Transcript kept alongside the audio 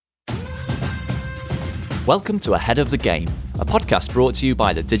Welcome to Ahead of the Game, a podcast brought to you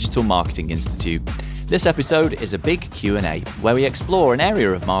by the Digital Marketing Institute. This episode is a big Q&A where we explore an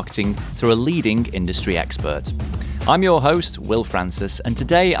area of marketing through a leading industry expert. I'm your host, Will Francis, and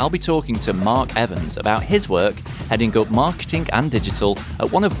today I'll be talking to Mark Evans about his work heading up marketing and digital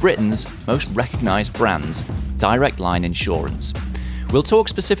at one of Britain's most recognised brands, Direct Line Insurance. We'll talk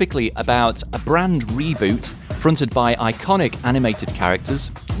specifically about a brand reboot fronted by iconic animated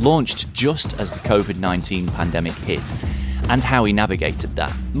characters, launched just as the COVID-19 pandemic hit, and how he navigated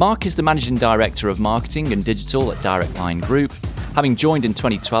that. Mark is the Managing Director of Marketing and Digital at Direct Line Group. Having joined in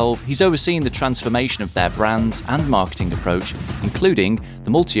 2012, he's overseen the transformation of their brands and marketing approach, including the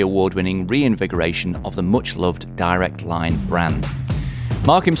multi-award-winning reinvigoration of the much-loved Direct Line brand.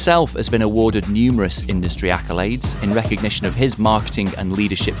 Mark himself has been awarded numerous industry accolades in recognition of his marketing and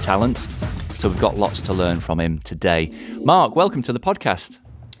leadership talents, so we've got lots to learn from him today. Mark, welcome to the podcast.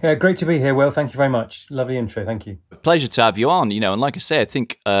 Great to be here, Will. Thank you very much. Lovely intro. Thank you. Pleasure to have you on. And like I say, I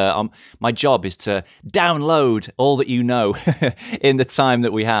think my job is to download all that you know in the time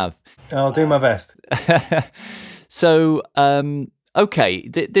that we have. I'll do my best. So, okay,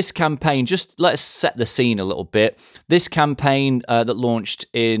 this campaign, just let us set the scene a little bit. This campaign that launched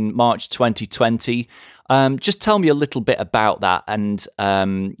in March 2020, just tell me a little bit about that and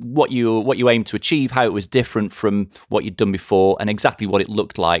what you aim to achieve, how it was different from what you'd done before, and exactly what it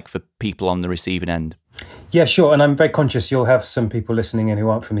looked like for people on the receiving end. Yeah, sure. And I'm very conscious you'll have some people listening in who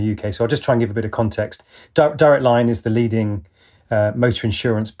aren't from the UK, so I'll just try and give a bit of context. Direct Line is the leading motor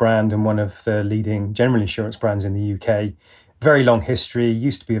insurance brand and one of the leading general insurance brands in the UK. Very long history,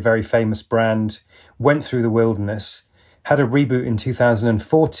 used to be a very famous brand, went through the wilderness, had a reboot in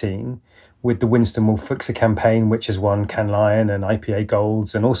 2014 with the Winston Wolfe Fixer campaign, which has won Cannes Lion and IPA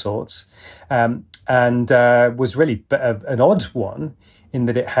Golds and all sorts, and was really an odd one in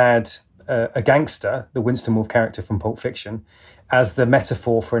that it had a gangster, the Winston Wolfe character from Pulp Fiction, as the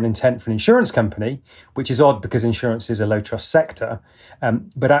metaphor for an intent for an insurance company, which is odd because insurance is a low-trust sector,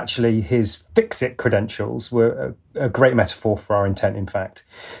 but actually his fix-it credentials were a great metaphor for our intent, in fact.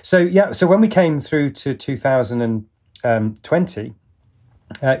 So when we came through to 2020,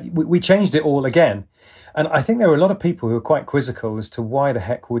 we changed it all again. And I think there were a lot of people who were quite quizzical as to why the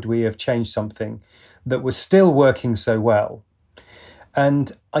heck would we have changed something that was still working so well.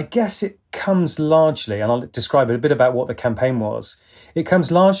 And I guess it comes largely, and I'll describe a bit about what the campaign was, it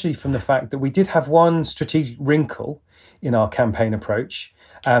comes largely from the fact that we did have one strategic wrinkle in our campaign approach,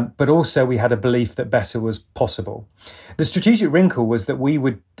 but also we had a belief that better was possible. The strategic wrinkle was that we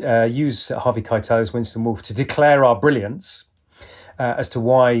would use Harvey Keitel's Winston Wolfe to declare our brilliance as to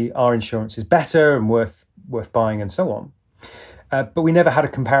why our insurance is better and worth buying and so on. But we never had a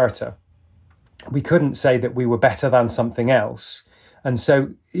comparator. We couldn't say that we were better than something else. And so,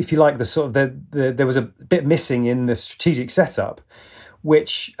 if you like, there was a bit missing in the strategic setup,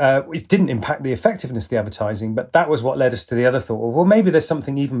 which it didn't impact the effectiveness of the advertising, but that was what led us to the other thought of, well, maybe there's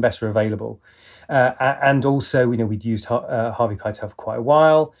something even better available. And also, we'd used Harvey Keitel for quite a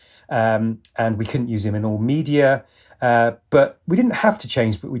while, and we couldn't use him in all media, but we didn't have to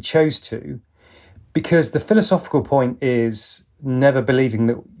change, but we chose to, because the philosophical point is never believing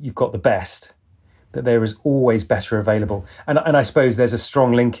that you've got the best, that there is always better available. And I suppose there's a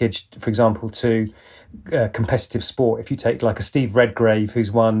strong linkage, for example, to competitive sport. If you take like a Steve Redgrave, who's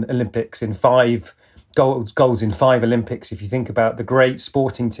won Olympics in 5 goals in 5 Olympics, if you think about the great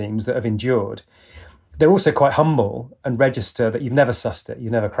sporting teams that have endured, they're also quite humble and register that you've never sussed it,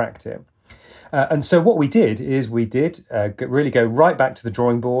 you've never cracked it. And so what we did is really go right back to the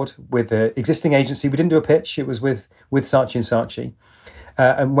drawing board with the existing agency. We didn't do a pitch, it was with Saatchi & Saatchi,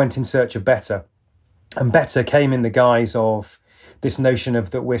 and went in search of better. And better came in the guise of this notion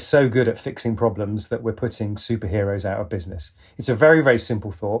of that we're so good at fixing problems that we're putting superheroes out of business. It's a very, very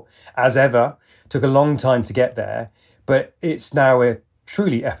simple thought. As ever, took a long time to get there, but it's now a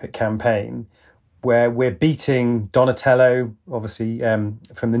truly epic campaign where we're beating Donatello, obviously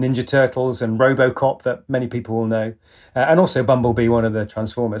from the Ninja Turtles, and RoboCop that many people will know, and also Bumblebee, one of the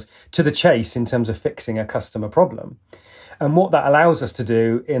Transformers, to the chase in terms of fixing a customer problem. And what that allows us to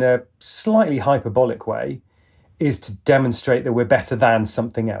do in a slightly hyperbolic way is to demonstrate that we're better than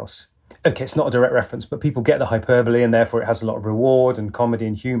something else. Okay, it's not a direct reference, but people get the hyperbole and therefore it has a lot of reward and comedy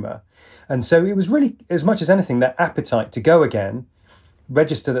and humour. And so it was really, as much as anything, that appetite to go again,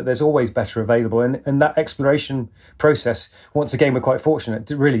 register that there's always better available. And that exploration process, once again, we're quite fortunate,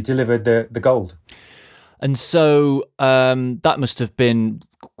 to really delivered the gold. And so that must have been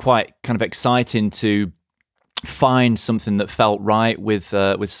quite kind of exciting to find something that felt right with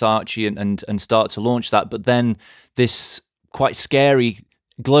Saatchi and start to launch that. But then this quite scary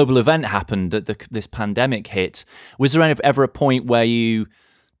global event happened, that this pandemic hit, was there ever a point where you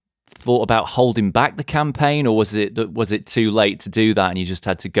thought about holding back the campaign, or was it too late to do that and you just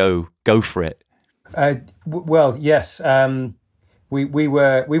had to go for it? Well, yes. We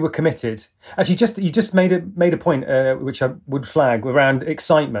were committed. Actually, you just made a point which I would flag around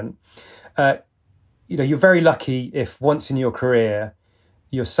excitement. You're very lucky if once in your career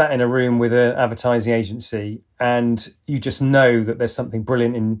you're sat in a room with an advertising agency and you just know that there's something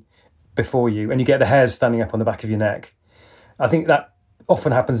brilliant in before you, and you get the hairs standing up on the back of your neck. I think that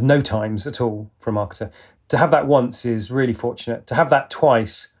often happens no times at all for a marketer. To have that once is really fortunate. To have that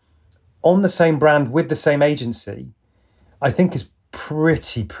twice on the same brand with the same agency, I think is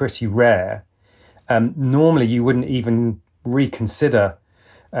pretty rare. Normally, you wouldn't even reconsider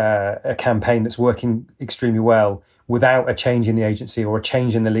a campaign that's working extremely well without a change in the agency or a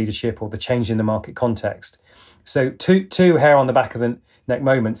change in the leadership or the change in the market context. So two hair on the back of the neck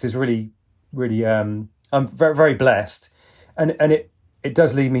moments is really, I'm very, very blessed. And it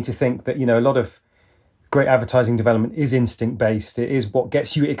does lead me to think that, a lot of great advertising development is instinct based. It is what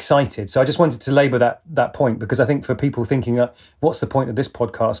gets you excited. So I just wanted to labour that point, because I think for people thinking, what's the point of this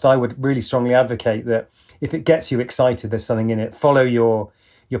podcast? I would really strongly advocate that if it gets you excited, there's something in it. Follow your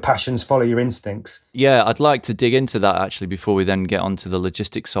passions, follow your instincts. Yeah, I'd like to dig into that actually before we then get onto the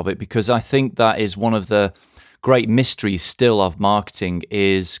logistics of it, because I think that is one of the great mysteries still of marketing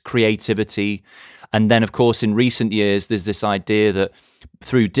is creativity. And then, of course, in recent years, there's this idea that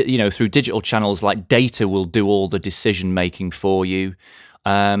through digital channels, like data will do all the decision making for you.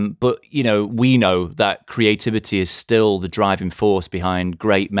 But we know that creativity is still the driving force behind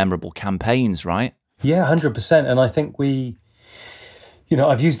great, memorable campaigns, right? Yeah, 100%. And I think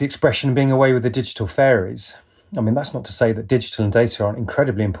I've used the expression being away with the digital fairies. I mean, that's not to say that digital and data aren't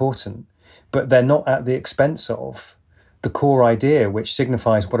incredibly important, but they're not at the expense of the core idea, which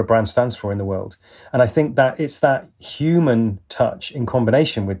signifies what a brand stands for in the world. And I think that it's that human touch in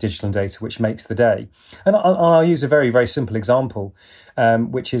combination with digital and data which makes the day. And I'll use a very, very simple example,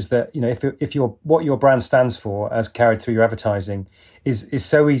 which is that if what your brand stands for as carried through your advertising is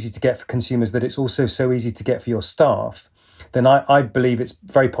so easy to get for consumers that it's also so easy to get for your staff, then I believe it's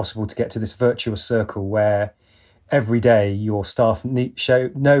very possible to get to this virtuous circle where every day your staff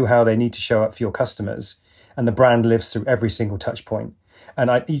know how they need to show up for your customers, and the brand lives through every single touch point. And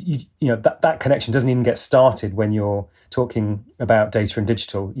that connection doesn't even get started when you're talking about data and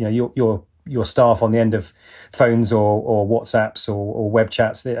digital. Your staff on the end of phones or WhatsApps or web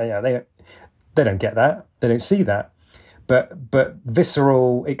chats, they don't get that, they don't see that. But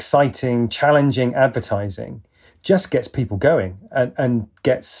visceral, exciting, challenging advertising just gets people going and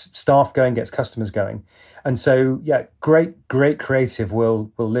gets staff going, gets customers going. And so, great creative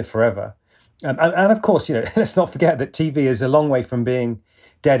will live forever. And of course, let's not forget that TV is a long way from being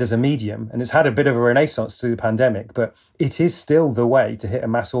dead as a medium, and it's had a bit of a renaissance through the pandemic, but it is still the way to hit a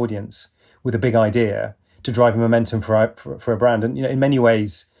mass audience with a big idea to drive momentum for a brand. And, in many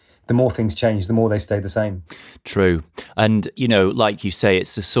ways, the more things change, the more they stay the same. True. And, like you say,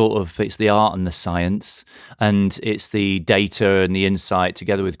 it's the art and the science, and it's the data and the insight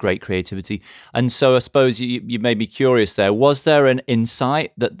together with great creativity. And so I suppose you made me curious there. Was there an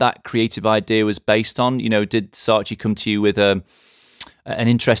insight that creative idea was based on? Did Saatchi come to you with an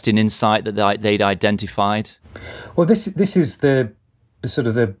interesting insight that they'd identified? Well, this is the sort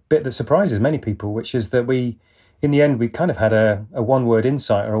of the bit that surprises many people, which is that in the end, we kind of had a one-word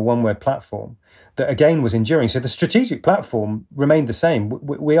insight or a one-word platform that, again, was enduring. So the strategic platform remained the same.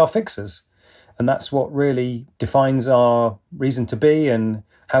 We are fixers. And that's what really defines our reason to be and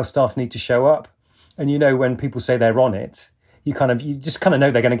how staff need to show up. And, when people say they're on it, you just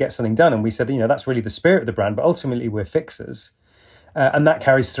know they're going to get something done. And we said, that's really the spirit of the brand. But ultimately, we're fixers. And that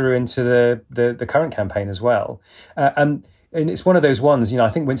carries through into the current campaign as well. And it's one of those ones, I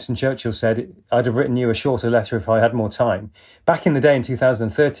think Winston Churchill said, I'd have written you a shorter letter if I had more time. Back in the day in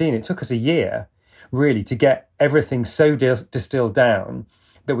 2013, it took us a year, really, to get everything so distilled down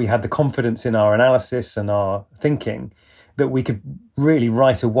that we had the confidence in our analysis and our thinking that we could really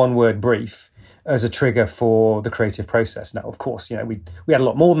write a one-word brief as a trigger for the creative process. Now, of course, we had a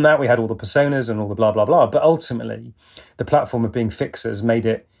lot more than that. We had all the personas and all the blah, blah, blah. But ultimately, the platform of being fixers made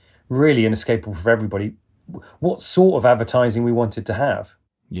it really inescapable for everybody what sort of advertising we wanted to have.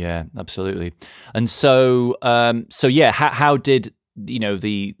 Yeah, absolutely. And so, how did,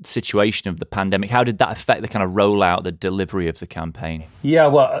 the situation of the pandemic, how did that affect the kind of rollout, the delivery of the campaign? Yeah,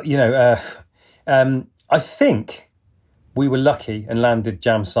 well, I think we were lucky and landed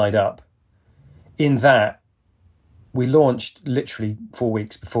jam side up in that we launched literally 4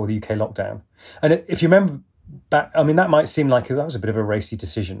 weeks before the UK lockdown. And if you remember that might seem like that was a bit of a racy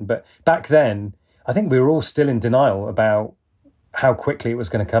decision, but back then, I think we were all still in denial about how quickly it was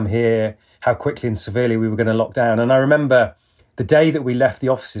going to come here, how quickly and severely we were going to lock down. And I remember the day that we left the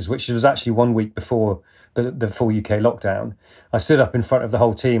offices, which was actually 1 week before the full UK lockdown, I stood up in front of the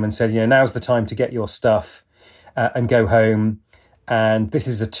whole team and said, now's the time to get your stuff and go home. And this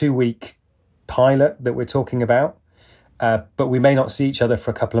is a 2-week pilot that we're talking about, but we may not see each other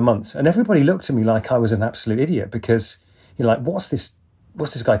for a couple of months. And everybody looked at me like I was an absolute idiot, because you're like, what's this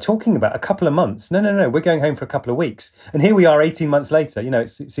guy talking about? A couple of months? No, we're going home for a couple of weeks. And here we are 18 months later. It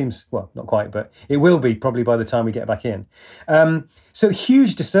seems, well, not quite, but it will be probably by the time we get back in. So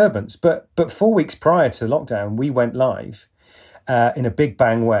huge disturbance. But 4 weeks prior to lockdown, we went live in a big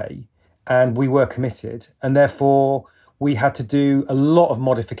bang way, and we were committed. And therefore, we had to do a lot of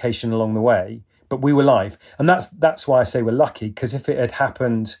modification along the way, but we were live. And that's why I say we're lucky, because if it had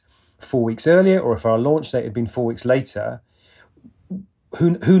happened 4 weeks earlier, or if our launch date had been 4 weeks later,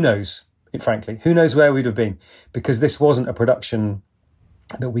 who knows, frankly, who knows where we'd have been, because this wasn't a production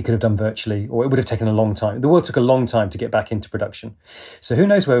that we could have done virtually, or it would have taken a long time. The world took a long time to get back into production. So who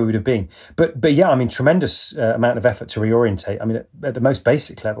knows where we would have been. But yeah, tremendous amount of effort to reorientate. At the most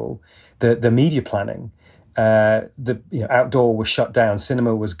basic level, the media planning, outdoor was shut down,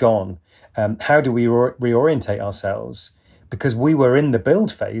 cinema was gone. How do we reorientate ourselves? Because we were in the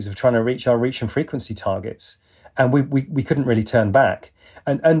build phase of trying to reach our reach and frequency targets, and we couldn't really turn back.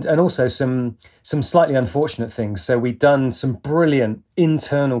 And also some slightly unfortunate things. So we'd done some brilliant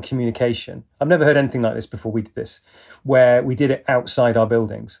internal communication. I've never heard anything like this before we did this, where we did it outside our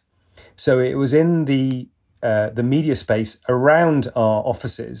buildings. So it was in the media space around our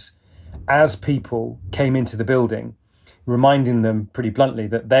offices as people came into the building, reminding them pretty bluntly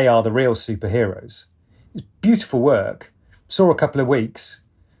that they are the real superheroes. It was beautiful work. Saw a couple of weeks,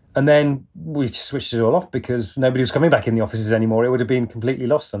 and then we switched it all off because nobody was coming back in the offices anymore. It would have been completely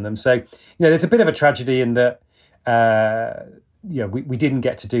lost on them. So, there's a bit of a tragedy in that, we didn't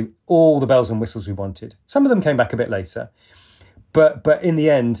get to do all the bells and whistles we wanted. Some of them came back a bit later. But in the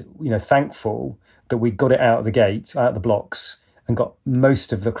end, thankful that we got it out of the gate, out of the blocks, and got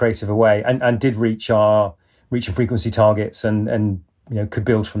most of the creative away, and did reach our reach and frequency targets, and could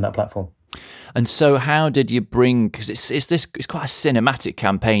build from that platform. And so how did you bring, because it's quite a cinematic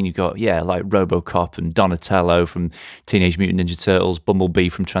campaign. You've got, like RoboCop and Donatello from Teenage Mutant Ninja Turtles, Bumblebee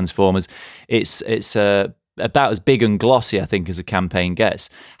from Transformers. It's about as big and glossy, I think, as a campaign gets.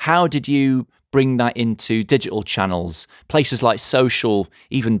 How did you bring that into digital channels, places like social,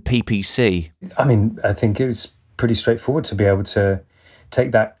 even PPC? I think it was pretty straightforward to be able to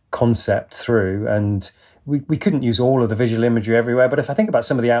take that concept through, and we couldn't use all of the visual imagery everywhere, but if I think about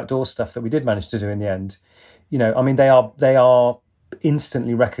some of the outdoor stuff that we did manage to do in the end, they are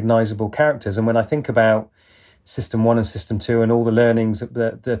instantly recognizable characters. And when I think about System 1 and System 2 and all the learnings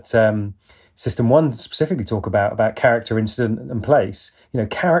that System 1 specifically talk about character, incident and place,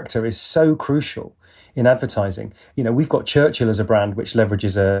 character is so crucial in advertising. We've got Churchill as a brand which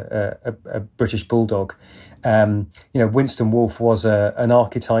leverages a British bulldog. Winston Wolfe was an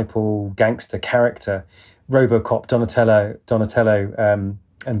archetypal gangster character. RoboCop, Donatello,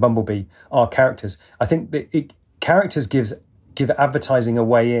 and Bumblebee are characters. I think that characters give advertising a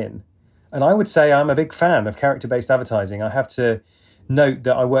way in, and I would say I'm a big fan of character-based advertising. I have to note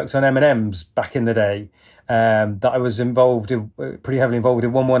that I worked on M&M's back in the day. That I was pretty heavily involved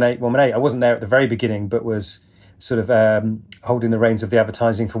in 118. I wasn't there at the very beginning, but was sort of holding the reins of the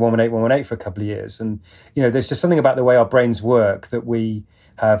advertising for 118 for a couple of years. And there's just something about the way our brains work that we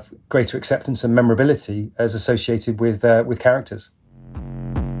have greater acceptance and memorability as associated with characters.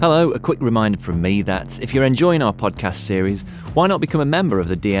 Hello, a quick reminder from me that if you're enjoying our podcast series, why not become a member of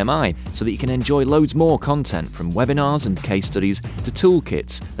the DMI so that you can enjoy loads more content, from webinars and case studies to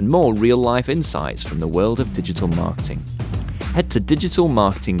toolkits and more real-life insights from the world of digital marketing. Head to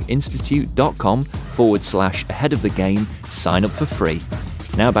digitalmarketinginstitute.com/ahead of the game to sign up for free.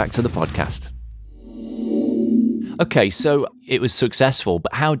 Now back to the podcast. Okay, so it was successful,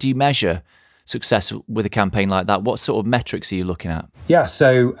 but how do you measure success with a campaign like that? What sort of metrics are you looking at? Yeah,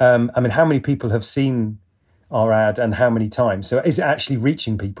 so how many people have seen our ad and how many times? So is it actually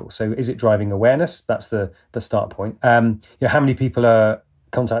reaching people? So is it driving awareness? That's the start point. How many people are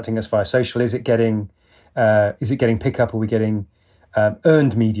contacting us via social? Is it getting pickup? Are we getting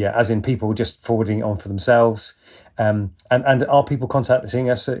earned media, as in people just forwarding it on for themselves, and are people contacting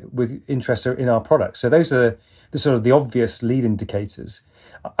us with interest in our products. So those are the sort of the obvious lead indicators.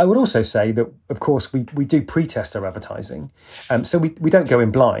 I would also say that, of course, we do pre-test our advertising, so we don't go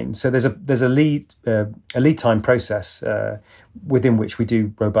in blind. So there's a lead time process within which we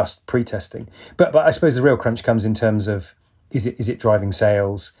do robust pre-testing. But I suppose the real crunch comes in terms of is it driving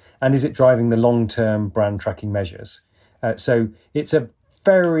sales, and is it driving the long-term brand tracking measures? So it's a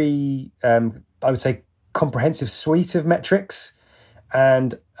very, I would say, comprehensive suite of metrics,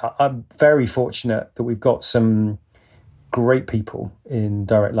 and I'm very fortunate that we've got some great people in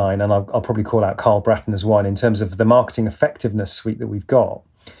Direct Line, and I'll probably call out Carl Bratton as one in terms of the marketing effectiveness suite that we've got,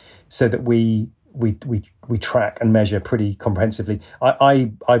 so that we track and measure pretty comprehensively.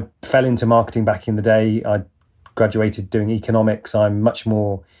 I fell into marketing back in the day. I graduated doing economics. I'm much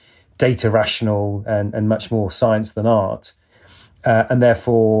more data rational and much more science than art, and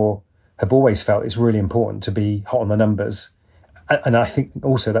therefore have always felt it's really important to be hot on the numbers. And I think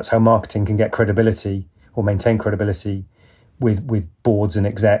also that's how marketing can get credibility or maintain credibility with boards and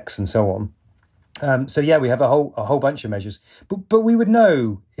execs and so on. So yeah, we have a whole bunch of measures, but we would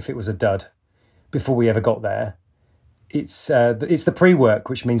know if it was a dud before we ever got there. It's the pre-work,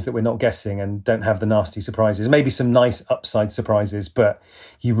 which means that we're not guessing and don't have the nasty surprises. Maybe some nice upside surprises, but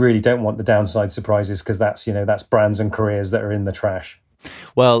you really don't want the downside surprises, because that's brands and careers that are in the trash.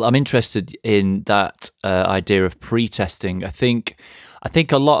 Well, I'm interested in that idea of pre-testing. I think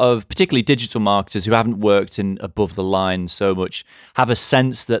a lot of, particularly digital marketers who haven't worked in above the line so much, have a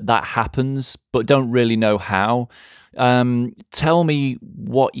sense that happens, but don't really know how. Tell me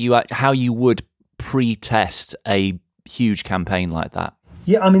how you would pre-test a huge campaign like that.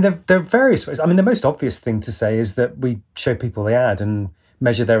 Yeah, I mean, there are various ways. I mean, the most obvious thing to say is that we show people the ad and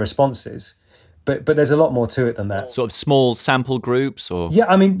measure their responses. But there's a lot more to it than that. Sort of small sample groups, or yeah,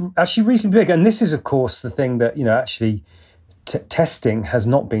 I mean, actually reasonably big. And this is, of course, the thing that actually testing has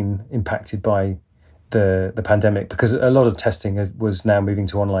not been impacted by the pandemic, because a lot of testing was now moving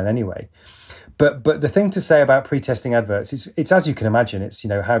to online anyway. But the thing to say about pre-testing adverts, it's as you can imagine, it's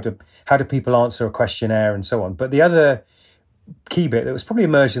how do people answer a questionnaire and so on. But the other key bit that was probably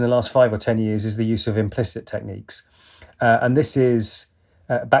emerged in the last 5 or 10 years is the use of implicit techniques, and this is.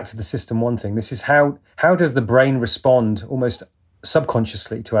 Back to the System 1 thing. This is how does the brain respond almost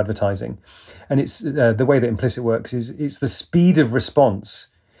subconsciously to advertising, and it's the way that implicit works is it's the speed of response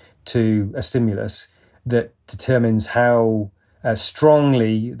to a stimulus that determines how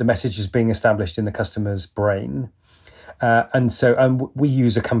strongly the message is being established in the customer's brain, and we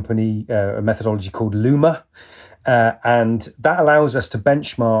use a methodology called Luma, and that allows us to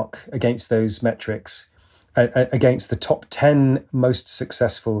benchmark against those metrics. Against the top 10 most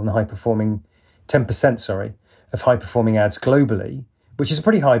successful and high-performing, 10%, of high-performing ads globally, which is a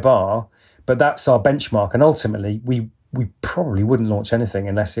pretty high bar, but that's our benchmark. And ultimately, we probably wouldn't launch anything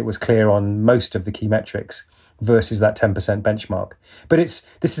unless it was clear on most of the key metrics versus that 10% benchmark. But this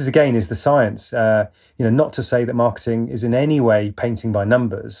is the science. Not to say that marketing is in any way painting by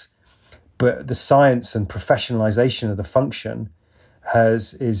numbers, but the science and professionalization of the function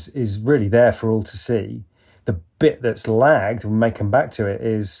is really there for all to see. The bit that's lagged, we may come back to it,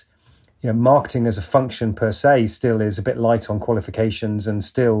 is marketing as a function per se still is a bit light on qualifications, and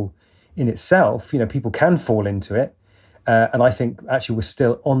still in itself, people can fall into it. And I think actually we're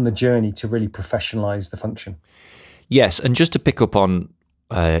still on the journey to really professionalize the function. Yes, and just to pick up on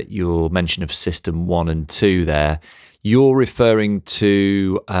your mention of System 1 and 2 there, you're referring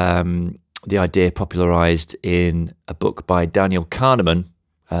to the idea popularized in a book by Daniel Kahneman,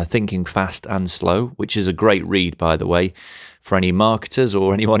 Thinking Fast and Slow, which is a great read, by the way, for any marketers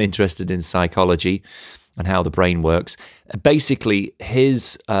or anyone interested in psychology and how the brain works. Basically,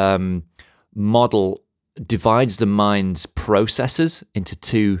 his model divides the mind's processes into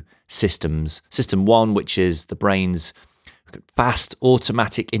two systems. System 1, which is the brain's fast,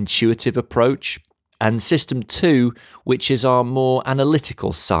 automatic, intuitive approach, and System 2, which is our more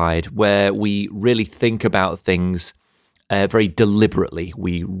analytical side, where we really think about things very deliberately.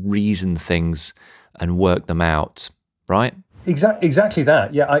 We reason things and work them out, right? Exactly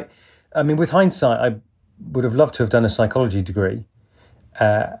that. Yeah, I mean, with hindsight, I would have loved to have done a psychology degree,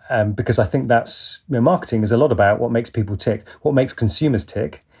 because I think that's marketing is a lot about what makes people tick, what makes consumers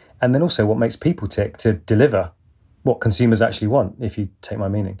tick, and then also what makes people tick to deliver what consumers actually want, if you take my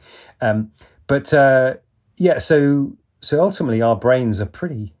meaning. So ultimately our brains are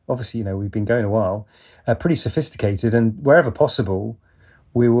pretty, obviously, we've been going a while, pretty sophisticated, and wherever possible,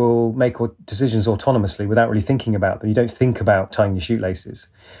 we will make decisions autonomously without really thinking about them. You don't think about tying your shoelaces.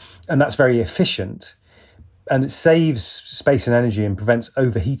 And that's very efficient. and it saves space and energy and prevents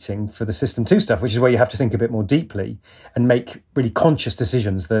overheating for the system 2 stuff, which is where you have to think a bit more deeply and make really conscious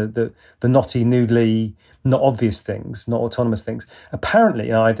decisions, the knotty, noodly, not obvious things, not autonomous things. Apparently,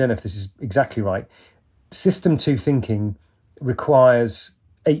 and I don't know if this is exactly right, system 2 thinking requires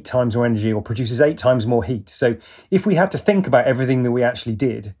 8 times more energy or produces 8 times more heat. So if we had to think about everything that we actually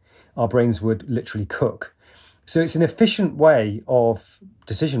did, our brains would literally cook. So it's an efficient way of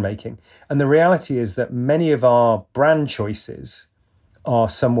decision making. And the reality is that many of our brand choices are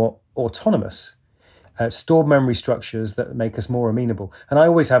somewhat autonomous, stored memory structures that make us more amenable. And I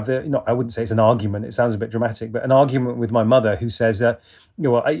always have I wouldn't say it's an argument, it sounds a bit dramatic, but an argument with my mother who says,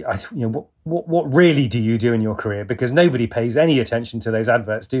 what really do you do in your career? Because nobody pays any attention to those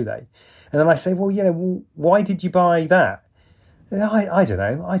adverts, do they? And then I say, why did you buy that? I don't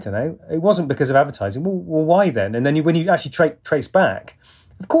know. It wasn't because of advertising. Well, why then? And then when you actually trace back,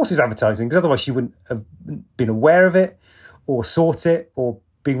 of course it's advertising, because otherwise she wouldn't have been aware of it or sought it or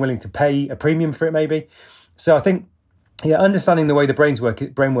been willing to pay a premium for it maybe. So I think, understanding the way the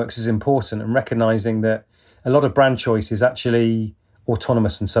brain works is important, and recognizing that a lot of brand choice is actually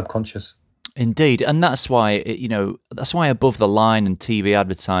autonomous and subconscious. Indeed. And that's why, that's why above the line and TV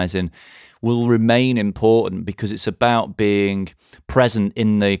advertising will remain important, because it's about being present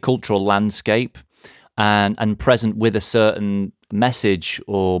in the cultural landscape and present with a certain message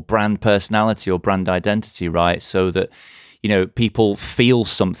or brand personality or brand identity, right? So that, people feel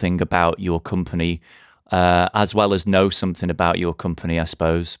something about your company as well as know something about your company, I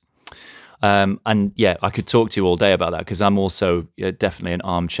suppose. I could talk to you all day about that, because I'm also definitely an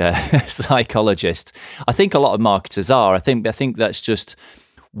armchair psychologist. I think a lot of marketers are. I think that's just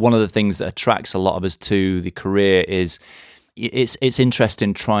one of the things that attracts a lot of us to the career. Is it's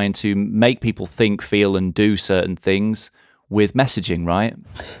interesting trying to make people think, feel, and do certain things with messaging, right?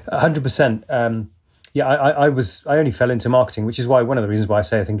 100%. I only fell into marketing, which is why one of the reasons why I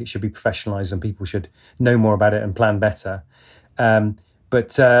say I think it should be professionalized and people should know more about it and plan better.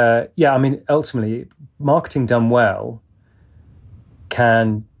 Ultimately, marketing done well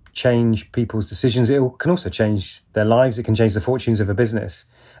can change people's decisions. It can also change their lives. It can change the fortunes of a business.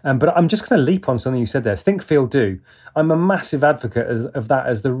 But I'm just going to leap on something you said there. Think, feel, do. I'm a massive advocate of that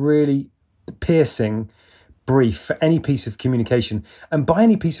as the really piercing brief for any piece of communication. And by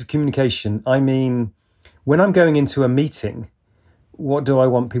any piece of communication, I mean, when I'm going into a meeting, what do I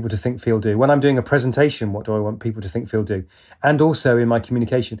want people to think, feel, do? When I'm doing a presentation, what do I want people to think, feel, do? And also in my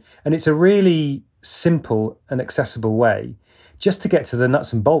communication. And it's a really simple and accessible way just to get to the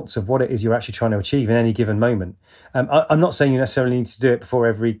nuts and bolts of what it is you're actually trying to achieve in any given moment. I'm not saying you necessarily need to do it before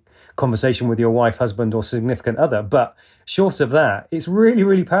every conversation with your wife, husband, or significant other, but short of that, it's really,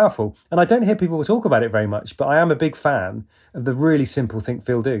 really powerful. And I don't hear people talk about it very much, but I am a big fan of the really simple think,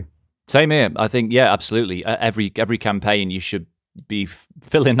 feel, do. Same here. I think, absolutely. Every campaign, you should be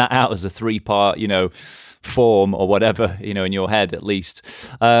filling that out as a 3-part, form or whatever, in your head at least.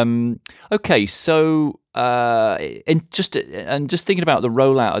 Okay, so just thinking about the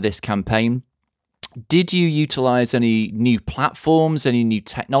rollout of this campaign, did you utilize any new platforms, any new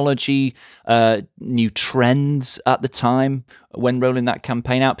technology, new trends at the time when rolling that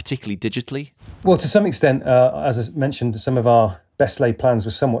campaign out, particularly digitally? Well, to some extent, as I mentioned, some of our best laid plans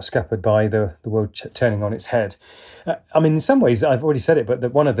were somewhat scuppered by the world turning on its head. In some ways, I've already said it,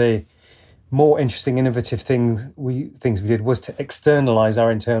 but one of the more interesting, innovative things we did was to externalize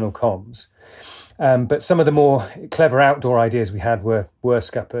our internal comms. But some of the more clever outdoor ideas we had were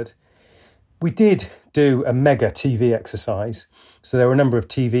scuppered. We did do a mega TV exercise, so there were a number of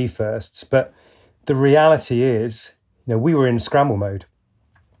TV firsts, but the reality is, we were in scramble mode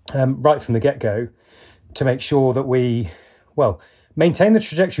right from the get-go to make sure that we, maintain the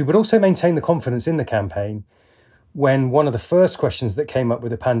trajectory, but also maintain the confidence in the campaign, when one of the first questions that came up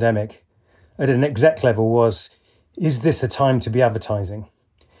with the pandemic at an exec level was, is this a time to be advertising?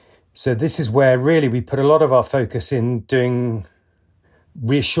 So this is where really we put a lot of our focus in doing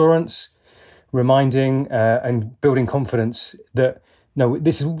reassurance, reminding and building confidence that, no,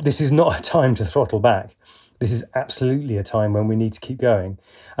 this is not a time to throttle back. This is absolutely a time when we need to keep going.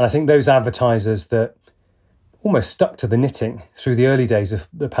 And I think those advertisers that almost stuck to the knitting through the early days of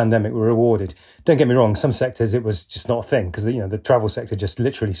the pandemic were rewarded. Don't get me wrong, some sectors it was just not a thing, because the travel sector just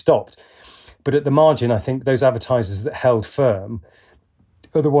literally stopped. But at the margin, I think those advertisers that held firm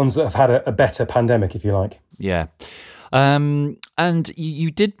are the ones that have had a better pandemic, if you like. Yeah. And you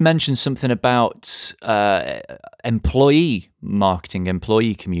did mention something about employee marketing,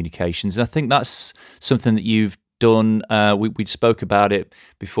 employee communications. I think that's something that you've done. We spoke about it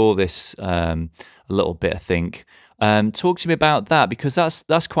before this a little bit, I think. Talk to me about that, because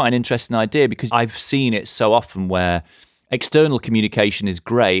that's quite an interesting idea, because I've seen it so often where external communication is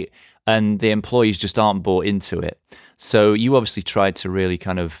great and the employees just aren't bought into it. So you obviously tried to really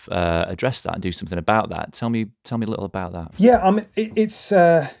kind of address that and do something about that. Tell me a little about that. Yeah, I mean, it's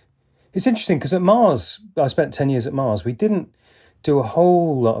interesting because at Mars, I spent 10 years at Mars. We didn't do a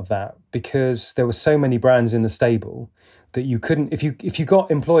whole lot of that because there were so many brands in the stable that you couldn't, if you got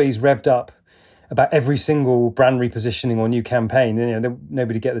employees revved up about every single brand repositioning or new campaign,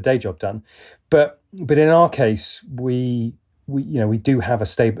 nobody get the day job done. But in our case, we do have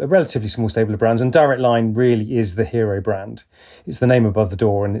a relatively small stable of brands, and Direct Line really is the hero brand. It's the name above the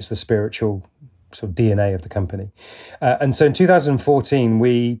door, and it's the spiritual sort of DNA of the company. And so in 2014,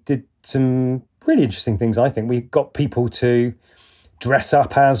 we did some really interesting things. I think we got people to dress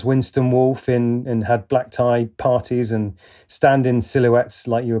up as Winston Wolfe and had black tie parties and stand in silhouettes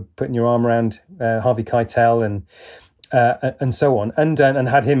like you were putting your arm around Harvey Keitel and so on, and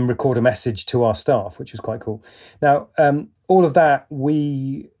had him record a message to our staff, which was quite cool. Now, all of that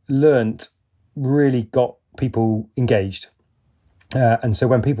we learnt really got people engaged. And so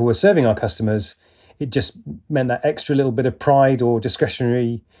when people were serving our customers, it just meant that extra little bit of pride or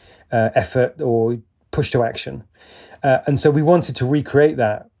discretionary effort or push to action. And so we wanted to recreate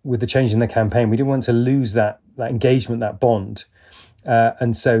that with the change in the campaign. We didn't want to lose that engagement, that bond.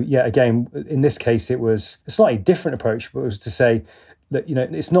 And so, yeah, again, in this case, it was a slightly different approach, but it was to say that,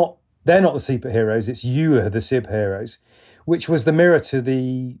 they're not the superheroes, it's you are the superheroes, which was the mirror to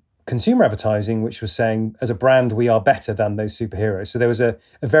the consumer advertising, which was saying, as a brand, we are better than those superheroes. So there was a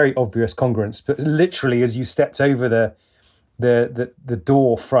very obvious congruence, but literally as you stepped over the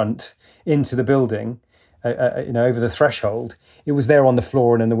door front into the building, over the threshold, it was there on the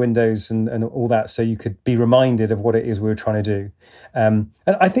floor and in the windows and all that, so you could be reminded of what it is we were trying to do. And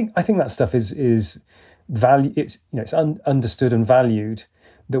I think that stuff is value. It's understood and valued,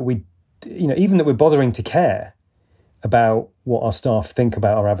 that we, even that we're bothering to care about what our staff think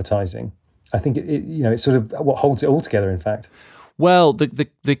about our advertising. I think it's sort of what holds it all together, in fact. Well,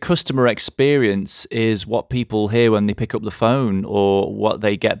 the customer experience is what people hear when they pick up the phone, or what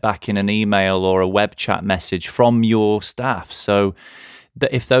they get back in an email or a web chat message from your staff. So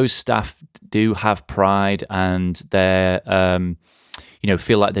that if those staff do have pride and they're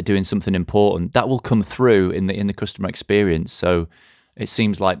feel like they're doing something important, that will come through in the customer experience. So it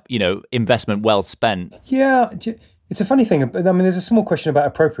seems like investment well spent. Yeah. It's a funny thing. I mean, there's a small question about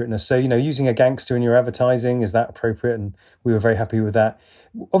appropriateness. So, using a gangster in your advertising, is that appropriate? And we were very happy with that.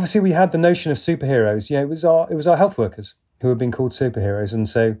 Obviously, we had the notion of superheroes. It was our health workers who have been called superheroes. And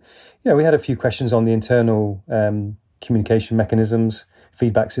so, we had a few questions on the internal communication mechanisms,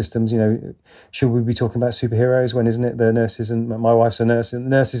 feedback systems. Should we be talking about superheroes when isn't it the nurses, and my wife's a nurse, and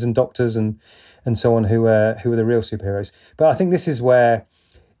nurses and doctors and so on who are the real superheroes. But I think this is where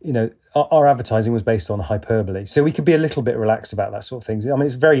our advertising was based on hyperbole. So we could be a little bit relaxed about that sort of things. I mean,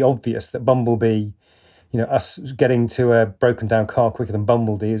 it's very obvious that Bumblebee, us getting to a broken down car quicker than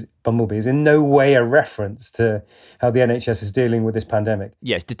Bumblebee is in no way a reference to how the NHS is dealing with this pandemic.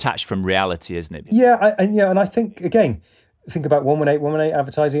 Yeah, it's detached from reality, isn't it? Yeah, and I think, again, think about 118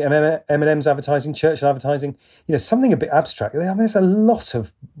 advertising, M&M's advertising, Churchill advertising, something a bit abstract. I mean, there's a lot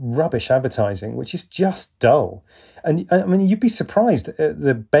of rubbish advertising, which is just dull. And I mean, you'd be surprised at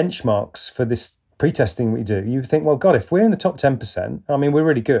the benchmarks for this pre-testing we do. You think, well, God, if we're in the top 10%, I mean, we're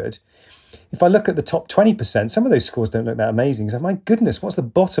really good. If I look at the top 20%, some of those scores don't look that amazing. So, my goodness, what's the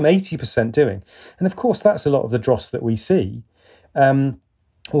bottom 80% doing? And of course, that's a lot of the dross that we see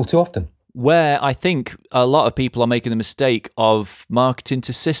all too often. Where I think a lot of people are making the mistake of marketing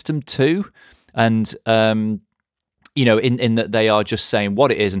to system 2, and in that they are just saying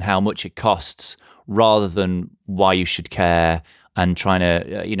what it is and how much it costs, rather than why you should care, and trying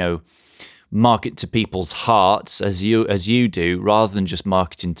to market to people's hearts as you do, rather than just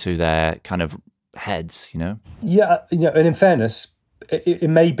marketing to their kind of heads. Yeah, and in fairness, it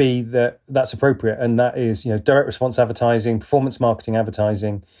may be that that's appropriate, and that is, direct response advertising, performance marketing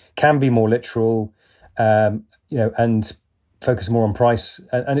advertising can be more literal, and focus more on price,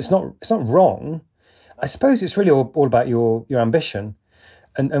 and it's not wrong. I suppose it's really all about your ambition,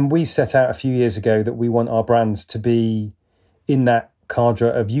 and we set out a few years ago that we want our brands to be in that cadre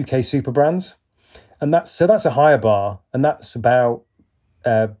of UK super brands, and that's a higher bar, and that's about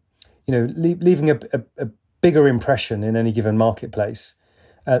leaving a bigger impression in any given marketplace,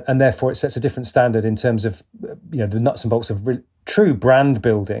 and therefore it sets a different standard in terms of the nuts and bolts of true brand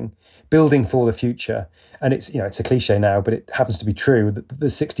building for the future. And it's a cliche now, but it happens to be true, that the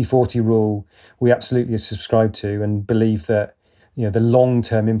 60-40 rule we absolutely subscribe to, and believe that the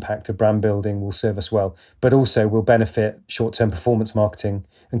long-term impact of brand building will serve us well, but also will benefit short-term performance marketing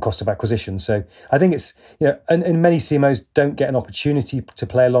and cost of acquisition. So I think it's, and many CMOs don't get an opportunity to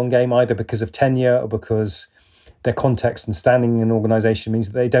play a long game either because of tenure or because their context and standing in an organization means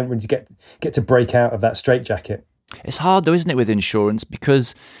that they don't really get to break out of that straitjacket. It's hard though, isn't it, with insurance?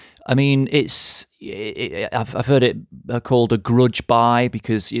 Because I mean, I've heard it called a grudge buy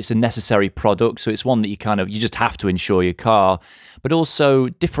because it's a necessary product. So it's one that you just have to insure your car. But also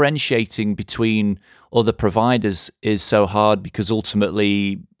differentiating between other providers is so hard because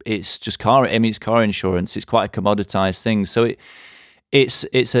ultimately it's just car. I mean, it's car insurance. It's quite a commoditized thing. So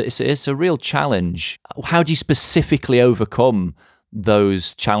it's a real challenge. How do you specifically overcome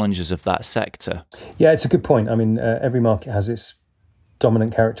those challenges of that sector? Yeah, it's a good point. I mean, every market has its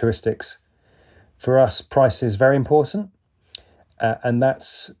dominant characteristics. For us, price is very important, and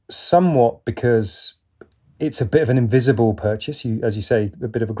that's somewhat because it's a bit of an invisible purchase. You, as you say, a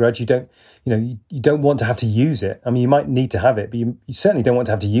bit of a grudge. You don't want to have to use it. I mean, you might need to have it, but you certainly don't want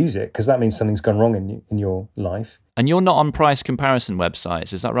to have to use it because that means something's gone wrong in your life. And you're not on price comparison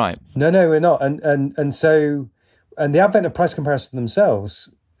websites, is that right? No, we're not. And so the advent of price comparison sites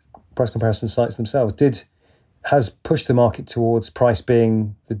themselves has pushed the market towards price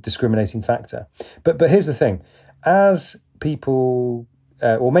being the discriminating factor. But here's the thing. As people,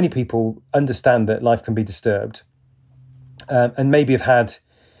 or many people, understand that life can be disturbed and maybe have had,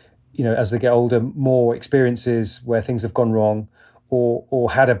 as they get older, more experiences where things have gone wrong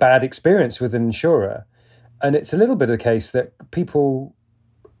or had a bad experience with an insurer. And it's a little bit of the case that people,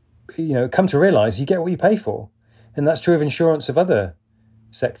 come to realise you get what you pay for. And that's true of insurance of other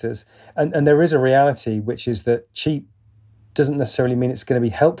sectors. And there is a reality, which is that cheap doesn't necessarily mean it's going to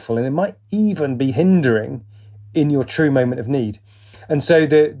be helpful, and it might even be hindering in your true moment of need. And so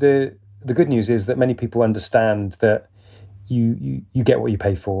the good news is that many people understand that you get what you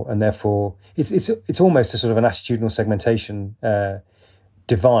pay for, and therefore it's almost a sort of an attitudinal segmentation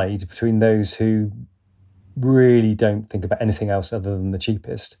divide between those who really don't think about anything else other than the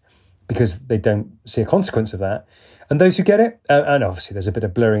cheapest because they don't see a consequence of that. And those who get it, and obviously there's a bit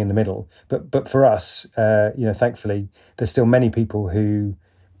of blurring in the middle, but for us, thankfully, there's still many people who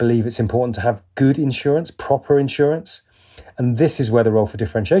believe it's important to have good insurance, proper insurance. And this is where the role for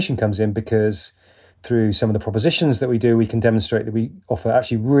differentiation comes in, because through some of the propositions that we do, we can demonstrate that we offer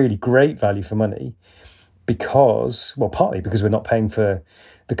actually really great value for money partly because we're not paying for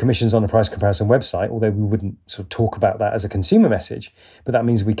the commissions on a price comparison website, although we wouldn't sort of talk about that as a consumer message. But that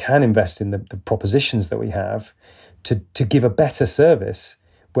means we can invest in the propositions that we have to give a better service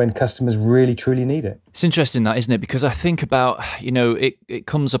when customers really, truly need it. It's interesting that, isn't it? Because I think about, it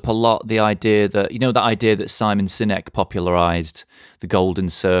comes up a lot, the idea that, that idea that Simon Sinek popularized, the golden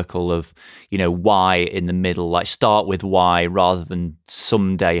circle of, why in the middle, like start with why rather than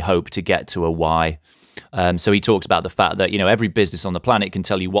someday hope to get to a why. So he talks about the fact that, every business on the planet can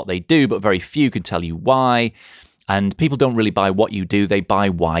tell you what they do, but very few can tell you why. And people don't really buy what you do, they buy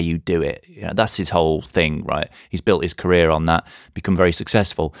why you do it. That's his whole thing, right? He's built his career on that, become very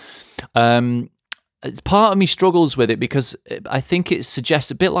successful. Part of me struggles with it because I think it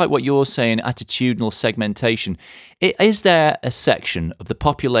suggests a bit like what you're saying, attitudinal segmentation. Is there a section of the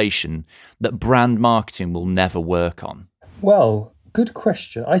population that brand marketing will never work on? Well, good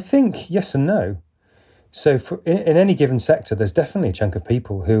question. I think yes and no. So in any given sector, there's definitely a chunk of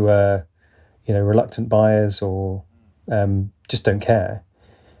people who are, reluctant buyers or just don't care.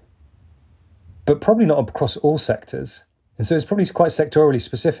 But probably not across all sectors. And so it's probably quite sectorally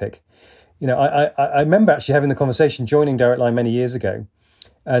specific. I remember actually having the conversation, joining Direct Line many years ago,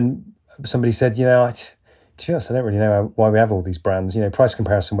 and somebody said, to be honest, I don't really know why we have all these brands. Price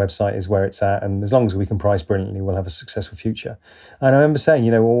comparison website is where it's at, and as long as we can price brilliantly, we'll have a successful future. And I remember saying,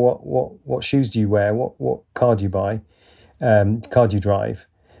 what shoes do you wear? What car do you buy? Car do you drive?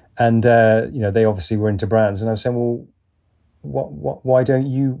 And they obviously were into brands, and I was saying, well, why don't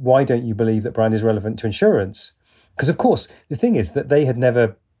you believe that brand is relevant to insurance? Because of course the thing is that they had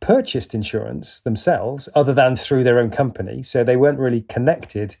never purchased insurance themselves other than through their own company, so they weren't really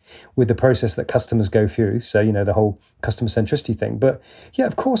connected with the process that customers go through, so the whole customer centricity thing. But yeah,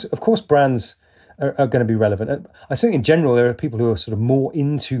 of course brands are going to be relevant. I think in general there are people who are sort of more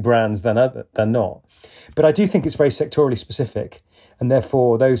into brands than not, but I do think it's very sectorally specific, and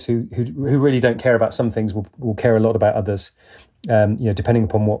therefore those who really don't care about some things will care a lot about others, depending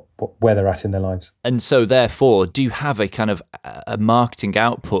upon where they're at in their lives. And so therefore, do you have a kind of a marketing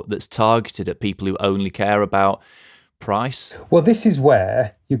output that's targeted at people who only care about price? Well, this is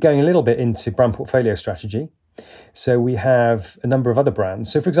where you're going a little bit into brand portfolio strategy. So we have a number of other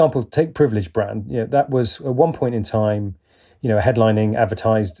brands. So for example, take Privilege brand. That was at one point in time, a headlining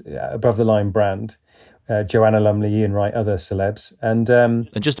advertised above the line brand. Joanna Lumley, Ian Wright, other celebs. And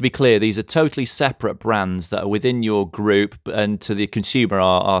just to be clear, these are totally separate brands that are within your group and to the consumer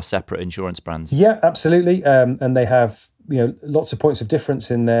are separate insurance brands. Yeah, absolutely. And they have lots of points of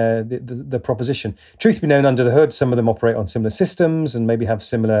difference in the proposition. Truth be known, under the hood, some of them operate on similar systems and maybe have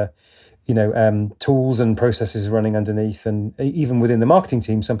similar tools and processes running underneath. And even within the marketing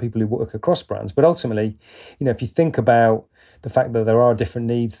team, some people who work across brands. But ultimately, if you think about the fact that there are different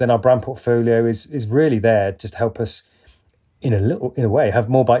needs, then our brand portfolio is really there just to help us, in a way, have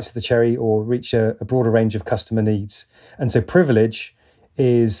more bites of the cherry or reach a broader range of customer needs. And so Privilege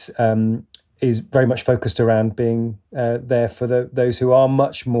is very much focused around being there for those who are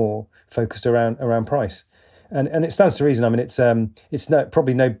much more focused around price. And it stands to reason. I mean, it's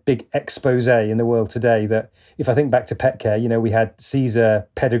probably no big expose in the world today that if I think back to pet care, we had Caesar,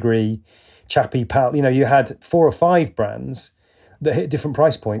 Pedigree, Chappie, Pal, you had 4 or 5 brands that hit different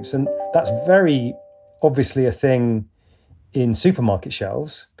price points. And that's very obviously a thing in supermarket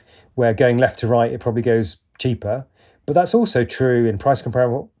shelves where going left to right, it probably goes cheaper. But that's also true in price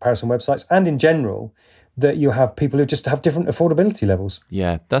comparison websites and in general, that you have people who just have different affordability levels.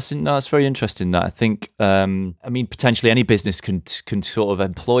 Yeah, that's very interesting. That I think, potentially any business can sort of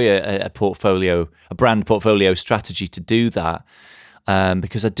employ a brand portfolio strategy to do that.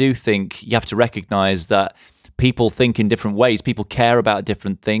 Because I do think you have to recognise that people think in different ways. People care about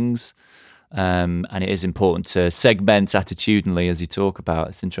different things. And it is important to segment attitudinally, as you talk about.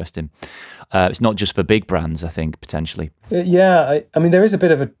 It's interesting. It's not just for big brands, I think, potentially. Yeah, I mean, there is a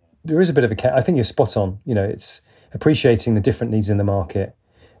bit of a I think you're spot on. It's appreciating the different needs in the market,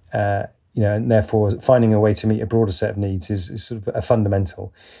 and therefore finding a way to meet a broader set of needs is sort of a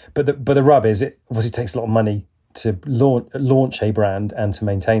fundamental. But the rub is it obviously takes a lot of money to launch a brand and to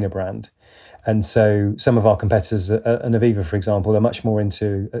maintain a brand. And so some of our competitors, Aviva, for example, are much more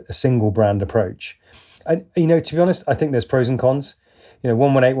into a single brand approach. And, to be honest, I think there's pros and cons.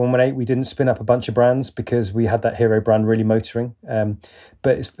 118, we didn't spin up a bunch of brands because we had that hero brand really motoring. So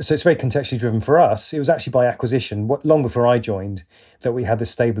it's very contextually driven for us. It was actually by acquisition, long before I joined, that we had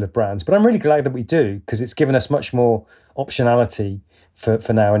this stable of brands. But I'm really glad that we do, because it's given us much more optionality for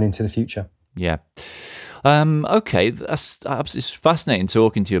now and into the future. Yeah. Okay, it's fascinating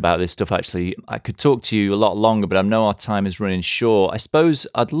talking to you about this stuff, actually. I could talk to you a lot longer, but I know our time is running short. I suppose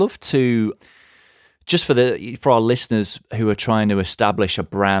I'd love to, just for our listeners who are trying to establish a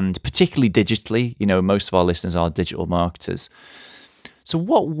brand, particularly digitally, most of our listeners are digital marketers. So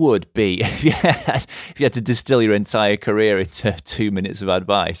what would be, if you had to distill your entire career into 2 minutes of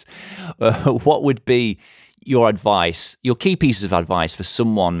advice, what would be your advice, your key pieces of advice for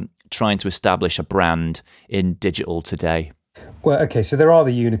someone trying to establish a brand in digital today? Well, okay, so there are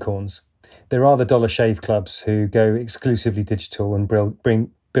the unicorns. There are the Dollar Shave Clubs who go exclusively digital and build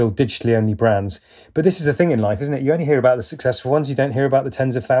digitally only brands. But this is the thing in life, isn't it? You only hear about the successful ones. You don't hear about the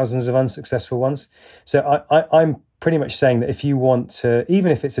tens of thousands of unsuccessful ones. So I'm pretty much saying that if you want to, even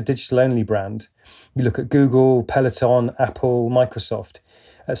if it's a digital only brand, you look at Google, Peloton, Apple, Microsoft,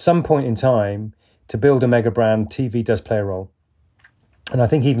 at some point in time, to build a mega brand, TV does play a role. And I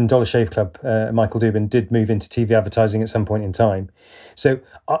think even Dollar Shave Club, Michael Dubin, did move into TV advertising at some point in time. So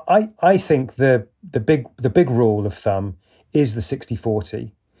I think the big rule of thumb is the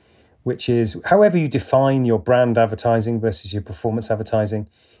 60-40, which is however you define your brand advertising versus your performance advertising,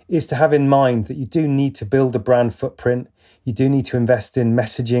 is to have in mind that you do need to build a brand footprint. You do need to invest in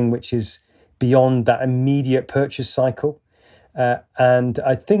messaging, which is beyond that immediate purchase cycle. And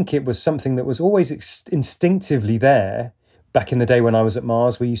I think it was something that was always instinctively there. Back in the day when I was at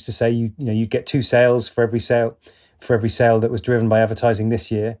Mars, we used to say you'd get 2 sales for every sale that was driven by advertising this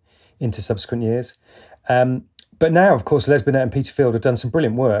year into subsequent years. But now, of course, Les Binet and Peter Field have done some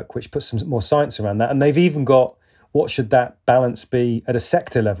brilliant work, which puts some more science around that. And they've even got what should that balance be at a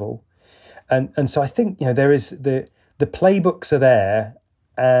sector level. And so I think there is the playbooks are there.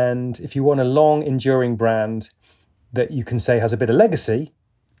 And if you want a long enduring brand that you can say has a bit of legacy,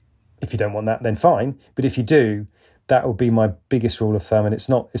 if you don't want that, then fine. But if you do, that would be my biggest rule of thumb. And it's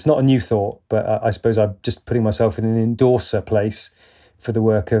not a new thought, but I suppose I'm just putting myself in an endorser place for the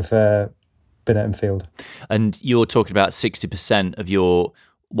work of Binet and Field. And you're talking about 60% of your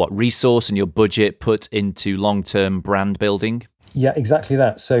resource and your budget put into long-term brand building? Yeah, exactly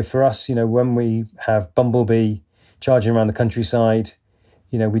that. So for us, when we have Bumblebee charging around the countryside,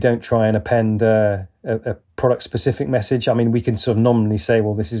 we don't try and append a product-specific message. I mean, we can sort of nominally say,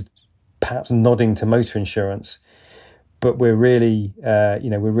 well, this is perhaps nodding to motor insurance, but we're really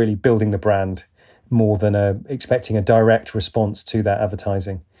building the brand more than expecting a direct response to that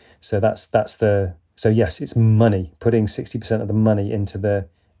advertising. So that's the So yes, it's money, putting 60% of the money into the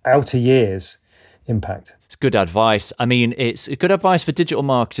outer years impact. It's good advice. I mean, it's good advice for digital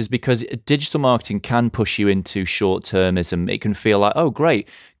marketers because digital marketing can push you into short-termism. It can feel like, oh, great,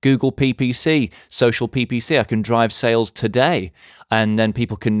 Google PPC, social PPC, I can drive sales today. And then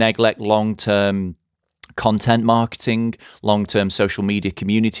people can neglect long-term content marketing, long-term social media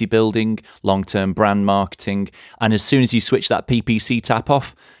community building, long-term brand marketing. And as soon as you switch that PPC tap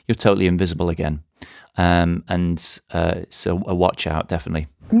off, you're totally invisible again. So a watch out, definitely.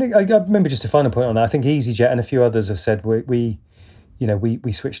 I remember just a final point on that. I think EasyJet and a few others have said we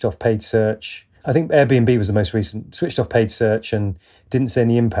switched off paid search. I think Airbnb was the most recent. Switched off paid search and didn't see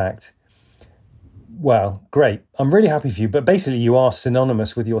any impact. Well, great. I'm really happy for you. But basically, you are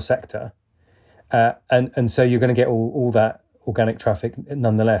synonymous with your sector, and so you're going to get all that organic traffic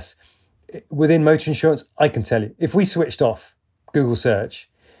nonetheless. Within motor insurance, I can tell you, if we switched off Google search,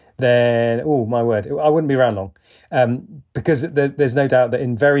 then, oh my word, I wouldn't be around long, because there's no doubt that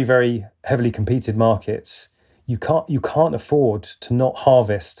in very, very heavily competed markets, you can't afford to not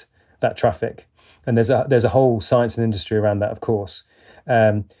harvest that traffic, and there's a whole science and industry around that, of course.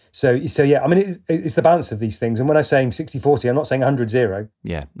 So yeah, I mean, it's the balance of these things, and when I'm saying 60-40, I'm not saying 100-0.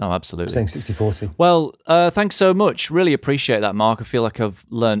 Yeah, no, absolutely. I'm saying 60-40. Well, thanks so much. Really appreciate that, Mark. I feel like I've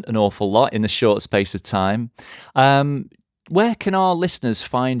learned an awful lot in the short space of time. Where can our listeners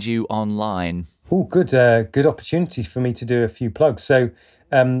find you online? Oh, good opportunity for me to do a few plugs. So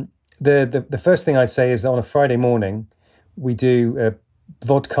the first thing I'd say is that on a Friday morning, we do a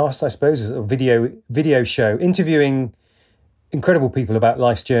vodcast, I suppose, a video show, interviewing incredible people about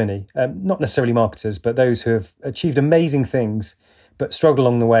life's journey, not necessarily marketers, but those who have achieved amazing things, but struggled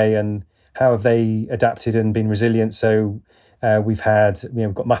along the way, and how have they adapted and been resilient. So we've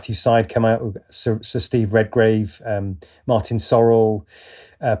got Matthew Side come out, we've got Sir Steve Redgrave, Martin Sorrell,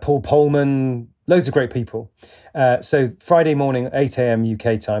 Paul Polman, loads of great people. So Friday morning, 8 a.m.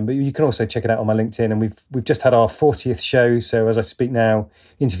 UK time, but you can also check it out on my LinkedIn. And we've just had our 40th show. So as I speak now,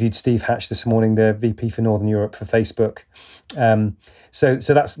 interviewed Steve Hatch this morning, the VP for Northern Europe for Facebook. So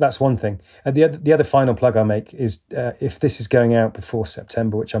that's one thing. The other final plug I make is if this is going out before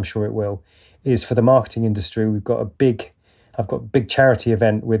September, which I'm sure it will, is for the marketing industry. I've got a big charity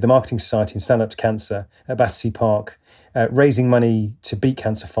event with the Marketing Society and Stand Up to Cancer at Battersea Park, raising money to beat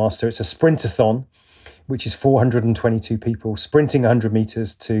cancer faster. It's a sprintathon, which is 422 people sprinting 100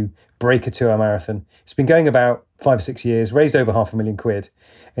 meters to break a 2-hour marathon. It's been going about 5 or 6 years, raised over £500,000.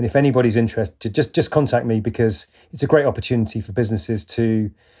 And if anybody's interested, just contact me, because it's a great opportunity for businesses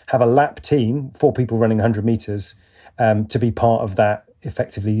to have a lap team, 4 people running 100 meters, to be part of that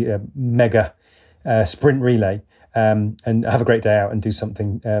effectively mega sprint relay. And have a great day out and do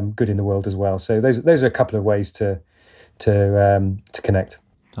something good in the world as well. So those are a couple of ways to connect.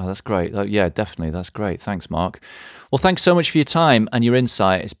 Oh, that's great. Yeah, definitely. That's great. Thanks, Mark. Well, thanks so much for your time and your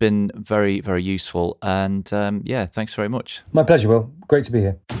insight. It's been very, very useful. And thanks very much. My pleasure, Will. Great to be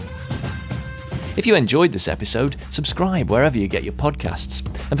here. If you enjoyed this episode, subscribe wherever you get your podcasts.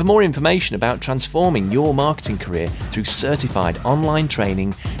 And for more information about transforming your marketing career through certified online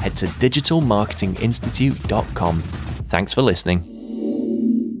training, head to digitalmarketinginstitute.com. Thanks for listening.